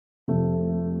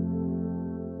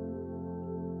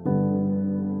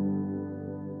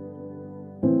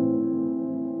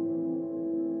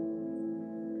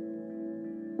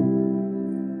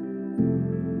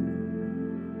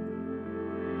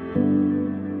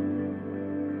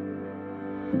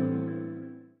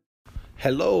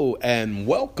Hello and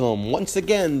welcome once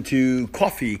again to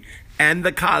Coffee and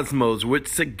the Cosmos with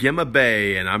Sagima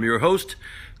Bay. And I'm your host,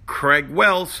 Craig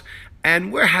Wells.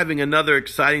 And we're having another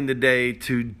exciting day.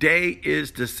 Today is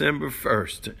December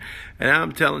 1st. And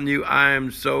I'm telling you, I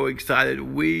am so excited.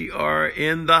 We are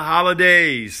in the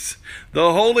holidays,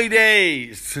 the holy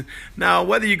days. Now,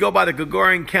 whether you go by the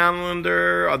Gregorian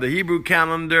calendar or the Hebrew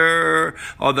calendar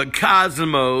or the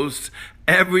cosmos,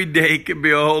 every day can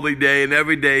be a holy day and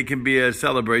every day can be a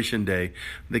celebration day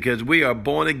because we are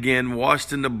born again,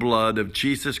 washed in the blood of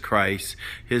Jesus Christ.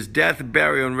 His death,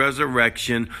 burial, and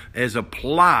resurrection is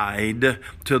applied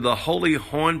to the holy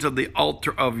horns of the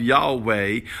altar of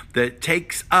Yahweh that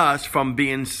takes us from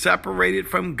being separated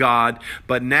from God,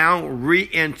 but now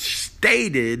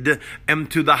reinstated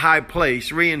into the high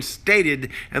place, reinstated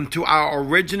into our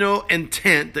original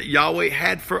intent that Yahweh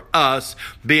had for us,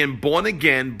 being born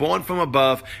again, born from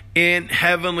above in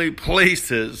heavenly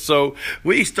places. So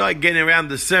we start getting around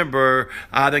December.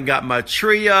 I done got my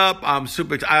tree up. I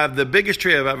have the biggest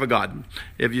tree I've ever gotten.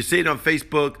 If you see it on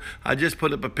Facebook, I just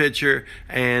put up a picture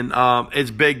and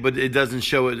it's big, but it doesn't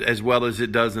show it as well as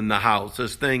it does in the house.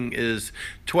 This thing is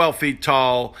 12 feet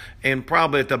tall and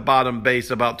probably at the bottom base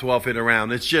about 12 feet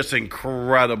around. It's just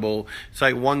incredible. It's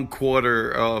like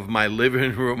 1/4 of my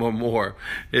living room or more.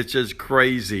 It's just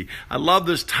crazy. I love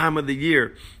this time of the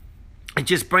year. It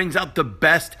just brings out the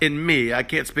best in me. I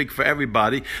can't speak for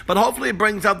everybody, but hopefully it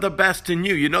brings out the best in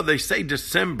you. You know, they say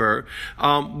December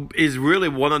is really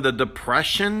one of the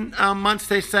depression months,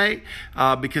 they say,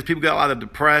 because people get a lot of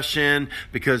depression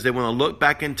because they want to look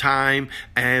back in time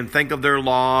and think of their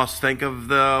loss, think of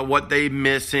what they're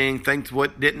missing, think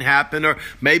what didn't happen, or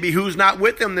maybe who's not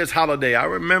with them this holiday. I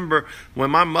remember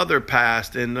when my mother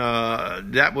passed, and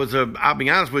that was I'll be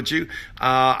honest with you,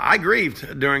 I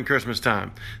grieved during Christmas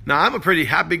time. Now, I'm a pretty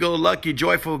happy-go-lucky,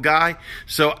 joyful guy,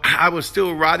 so I was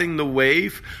still riding the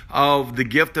wave of the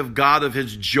gift of God, of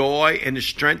his joy and his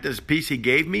strength, his peace he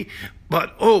gave me.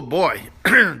 But, oh boy,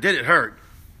 did it hurt.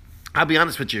 I'll be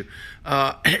honest with you.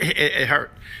 It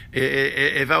hurt.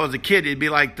 If I was a kid, it'd be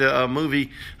like the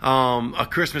movie A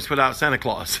Christmas Without Santa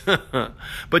Claus.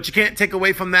 But you can't take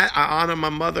away from that. I honor my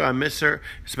mother. I miss her.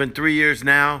 It's been 3 years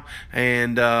now,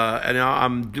 and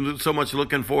I'm so much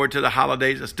looking forward to the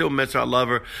holidays. I still miss her. I love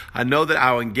her. I know that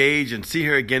I'll engage and see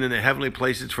her again in the heavenly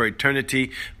places for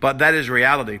eternity, but that is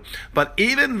reality. But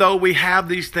even though we have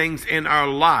these things in our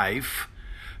life,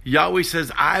 Yahweh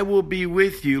says, I will be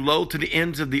with you, lo, to the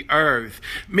ends of the earth.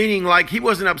 Meaning, like, he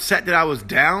wasn't upset that I was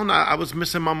down. I was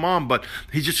missing my mom, but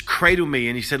he just cradled me.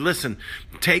 And he said, listen,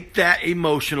 take that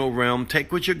emotional realm,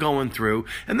 take what you're going through.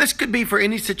 And this could be for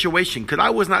any situation, because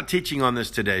I was not teaching on this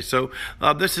today. So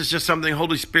this is just something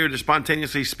Holy Spirit is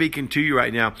spontaneously speaking to you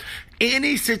right now.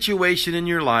 Any situation in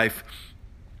your life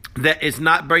that is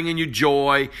not bringing you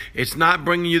joy, it's not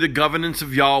bringing you the governance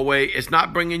of Yahweh, it's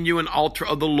not bringing you an altar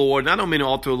of the Lord. And I don't mean an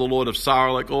altar of the Lord of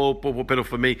sorrow, like, oh, pitiful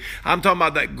for me. I'm talking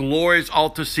about that glorious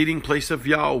altar seating place of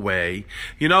Yahweh.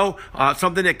 You know,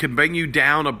 something that can bring you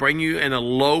down or bring you in a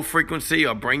low frequency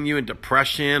or bring you in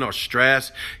depression or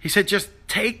stress. He said, just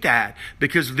take that,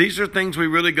 because these are things we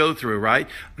really go through, right?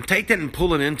 Take that and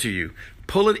pull it into you.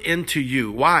 Pull it into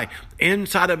you. Why?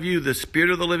 Inside of you, the Spirit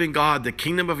of the living God, the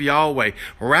kingdom of Yahweh.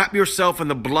 Wrap yourself in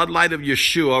the bloodlight of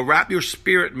Yeshua. Wrap your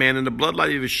spirit, man, in the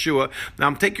bloodlight of Yeshua.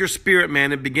 Now, take your spirit,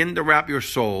 man, and begin to wrap your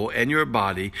soul and your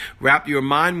body. Wrap your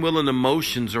mind, will, and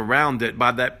emotions around it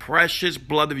by that precious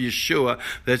blood of Yeshua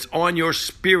that's on your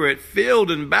spirit,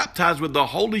 filled and baptized with the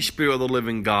Holy Spirit of the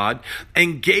living God,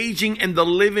 engaging in the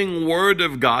living word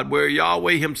of God, where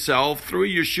Yahweh himself, through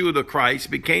Yeshua the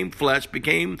Christ, became flesh,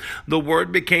 became the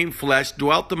word, became flesh,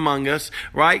 dwelt among us,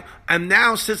 right? And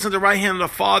now sits at the right hand of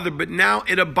the Father, but now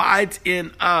it abides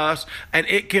in us and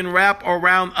it can wrap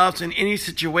around us in any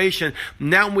situation.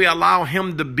 Now we allow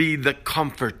him to be the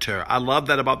comforter. I love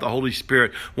that about the Holy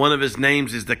Spirit. One of his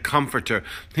names is the comforter.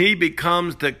 He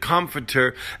becomes the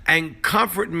comforter and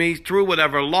comfort me through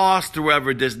whatever loss, through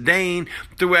whatever disdain,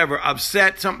 through whatever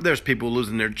upset. There's people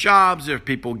losing their jobs. There's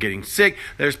people getting sick.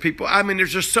 There's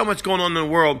just so much going on in the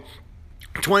world.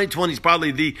 2020 is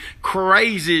probably the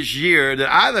craziest year that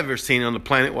I've ever seen on the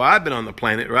planet. Well, I've been on the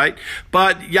planet, right?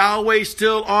 But Yahweh's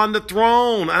still on the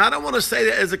throne. And I don't want to say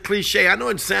that as a cliche. I know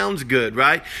it sounds good,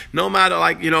 right? No matter,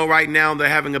 like, right now they're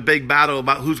having a big battle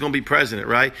about who's going to be president,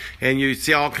 right? And you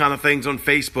see all kind of things on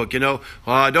Facebook,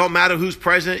 it don't matter who's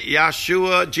president.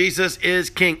 Yeshua, Jesus is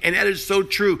king. And that is so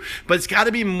true. But it's got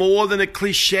to be more than a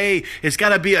cliche. It's got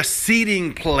to be a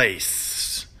seating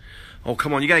place. Oh,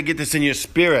 come on. You got to get this in your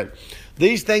spirit.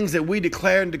 These things that we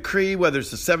declare and decree, whether it's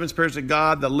the seven spirits of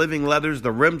God, the living letters,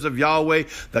 the rims of Yahweh,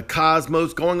 the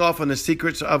cosmos, going off on the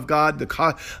secrets of God,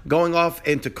 going off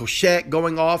into Koshek,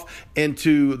 going off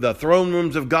into the throne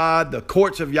rooms of God, the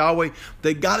courts of Yahweh,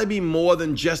 they got to be more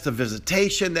than just a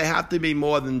visitation. They have to be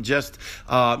more than just,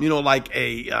 like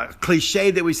a cliche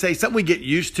that we say, something we get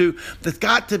used to. There's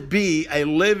got to be a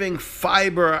living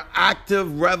fiber,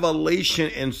 active revelation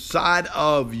inside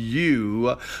of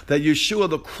you that Yeshua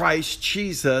the Christ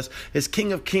Jesus is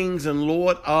King of Kings and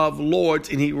Lord of Lords,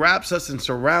 and he wraps us and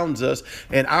surrounds us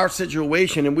in our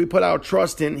situation, and we put our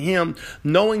trust in him,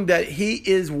 knowing that he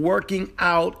is working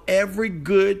out every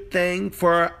good thing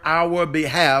for our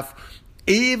behalf,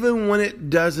 even when it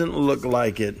doesn't look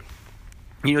like it.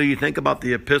 You think about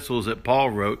the epistles that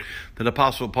Paul wrote, that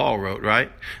Apostle Paul wrote,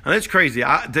 right? And it's crazy.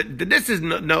 This is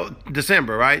no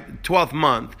December, right? 12th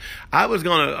month. I was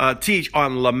going to teach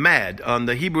on Lamed, on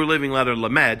the Hebrew living letter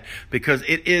Lamed, because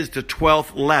it is the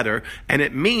 12th letter, and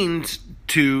it means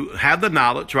to have the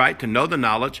knowledge, right? To know the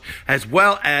knowledge, as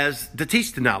well as to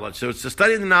teach the knowledge. So it's to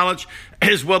study the knowledge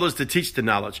as well as to teach the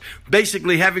knowledge.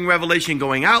 Basically having revelation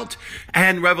going out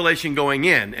and revelation going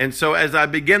in. And so as I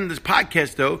begin this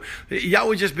podcast, though,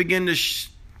 Yahweh just begin to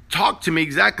talk to me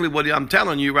exactly what I'm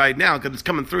telling you right now, because it's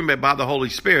coming through me by the Holy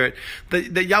Spirit,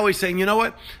 that Yahweh's saying, you know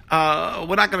what?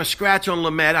 We're not going to scratch on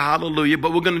Lamed, hallelujah,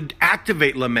 but we're going to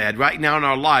activate Lamed right now in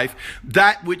our life.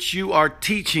 That which you are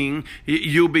teaching,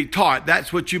 you'll be taught.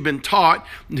 That's what you've been taught,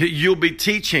 you'll be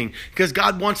teaching. Because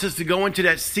God wants us to go into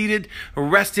that seated,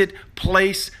 rested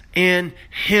place in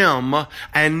him,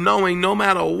 and knowing no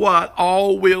matter what,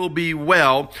 all will be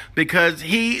well, because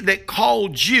he that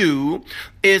called you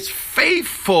is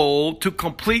faithful to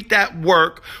complete that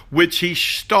work which he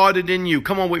started in you.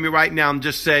 Come on with me right now and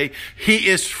just say, he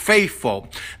is faithful.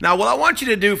 Now, what I want you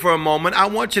to do for a moment, I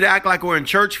want you to act like we're in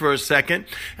church for a second,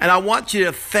 and I want you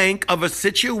to think of a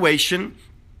situation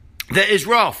that is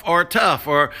rough or tough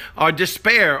or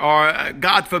despair, or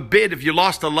God forbid if you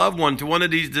lost a loved one to one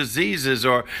of these diseases,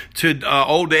 or to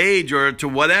old age, or to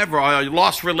whatever, or you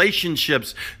lost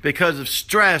relationships because of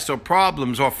stress or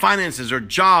problems or finances or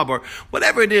job or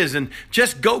whatever it is. And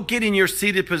just go get in your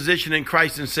seated position in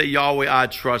Christ and say, Yahweh, I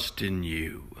trust in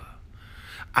you.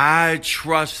 I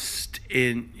trust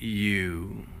in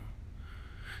you.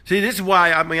 See, this is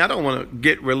why, I don't want to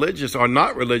get religious or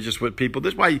not religious with people.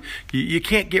 This is why you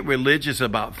can't get religious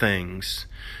about things.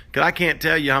 Because I can't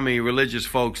tell you how many religious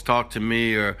folks talk to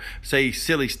me or say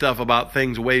silly stuff about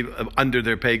things way under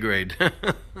their pay grade.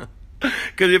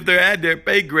 Because if they had their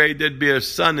pay grade, there'd be a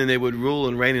sun and they would rule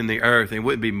and reign in the earth. They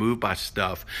wouldn't be moved by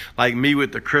stuff. Like me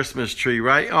with the Christmas tree,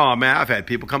 right? Oh, man, I've had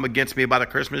people come against me about a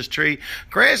Christmas tree.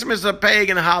 Christmas is a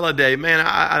pagan holiday. Man,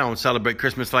 I don't celebrate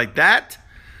Christmas like that.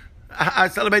 I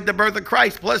celebrate the birth of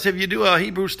Christ. Plus, if you do a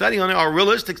Hebrew study on it, or a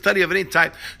realistic study of any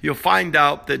type, you'll find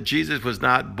out that Jesus was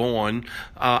not born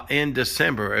in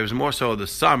December. It was more so the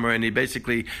summer, and he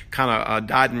basically kind of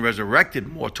died and resurrected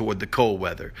more toward the cold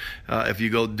weather. If you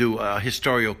go do a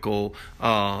historical,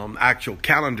 actual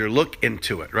calendar look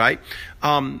into it, right?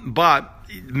 But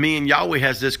me and Yahweh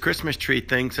has this Christmas tree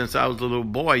thing since I was a little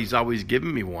boy. He's always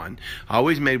given me one.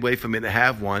 Always made way for me to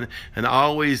have one, and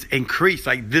always increased.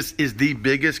 Like, this is the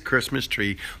biggest Christmas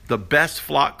tree, the best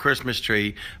flock Christmas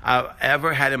tree I've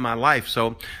ever had in my life.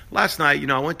 So last night,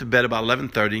 I went to bed about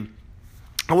 11:30.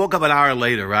 I woke up an hour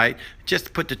later, right? Just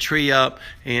to put the tree up,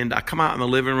 and I come out in the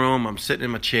living room. I'm sitting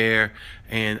in my chair,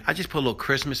 and I just put a little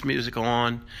Christmas music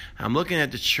on. I'm looking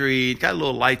at the tree. It's got a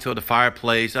little light to the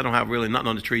fireplace. I don't have really nothing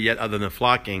on the tree yet other than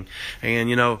flocking. And,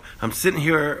 I'm sitting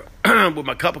here with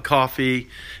my cup of coffee,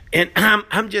 and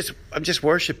I'm just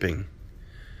worshiping.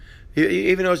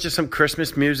 Even though it's just some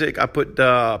Christmas music, I put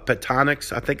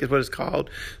Pentatonics, I think is what it's called,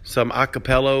 some a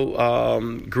cappella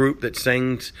group that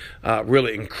sings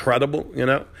really incredible,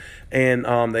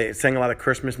 and they sang a lot of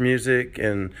Christmas music,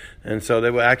 and so they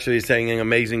were actually singing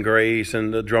Amazing Grace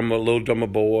and the Little Drummer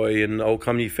Boy and Oh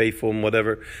Come Ye Faithful and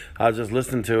whatever. I was just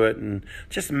listening to it and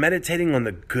just meditating on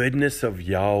the goodness of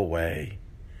Yahweh.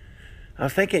 I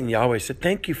was thinking Yahweh said,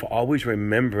 thank you for always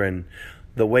remembering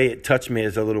the way it touched me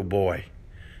as a little boy.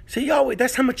 See, Yahweh,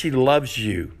 that's how much he loves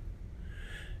you.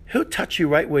 He'll touch you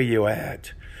right where you're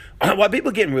at. While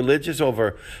people getting religious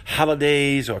over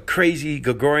holidays or crazy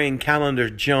Gregorian calendar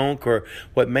junk or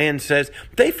what man says,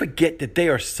 they forget that they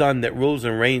are son that rules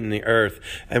and reigns in the earth.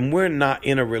 And we're not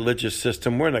in a religious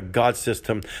system. We're in a God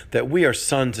system, that we are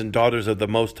sons and daughters of the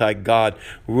Most High God,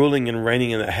 ruling and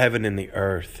reigning in the heaven and the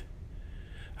earth.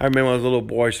 I remember when I was a little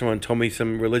boy, someone told me,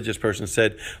 some religious person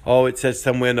said, oh, it says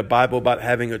somewhere in the Bible about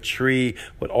having a tree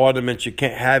with ornaments. You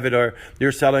can't have it, or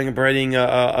you're celebrating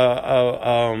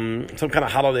some kind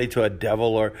of holiday to a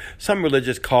devil or some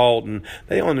religious cult. And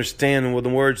they don't understand what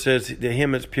the word says. To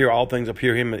him it's pure, all things are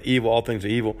pure. Him is evil, all things are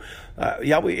evil.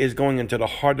 Yahweh is going into the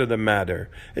heart of the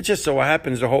matter. It just so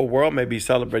happens the whole world may be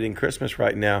celebrating Christmas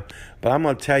right now. But I'm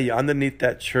going to tell you, underneath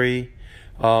that tree,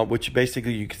 which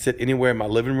basically you can sit anywhere in my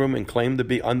living room and claim to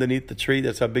be underneath the tree.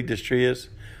 That's how big this tree is.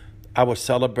 I was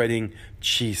celebrating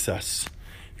Jesus,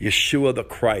 Yeshua the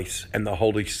Christ, and the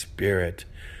Holy Spirit.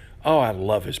 Oh, I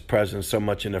love his presence so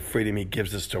much and the freedom he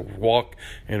gives us to walk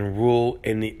and rule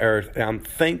in the earth. And I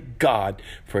thank God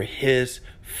for his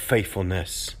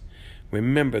faithfulness.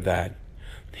 Remember that.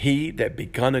 He that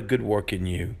begun a good work in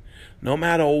you, no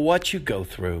matter what you go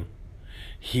through,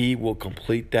 he will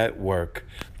complete that work.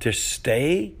 To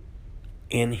stay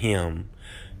in him.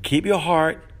 Keep your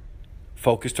heart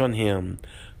focused on him.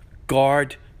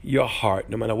 Guard your heart.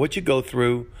 No matter what you go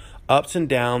through, ups and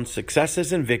downs,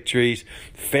 successes and victories,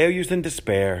 failures and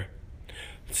despair,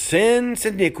 sins,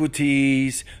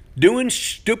 iniquities, doing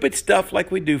stupid stuff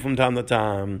like we do from time to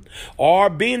time, or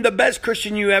being the best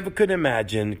Christian you ever could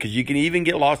imagine, because you can even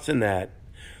get lost in that.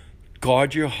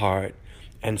 Guard your heart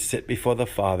and sit before the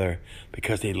Father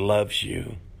because he loves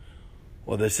you.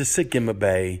 Well, this is Sagima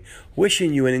Bay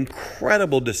wishing you an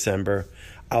incredible December.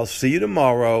 I'll see you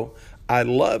tomorrow. I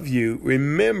love you.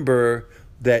 Remember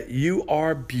that you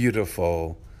are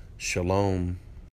beautiful. Shalom.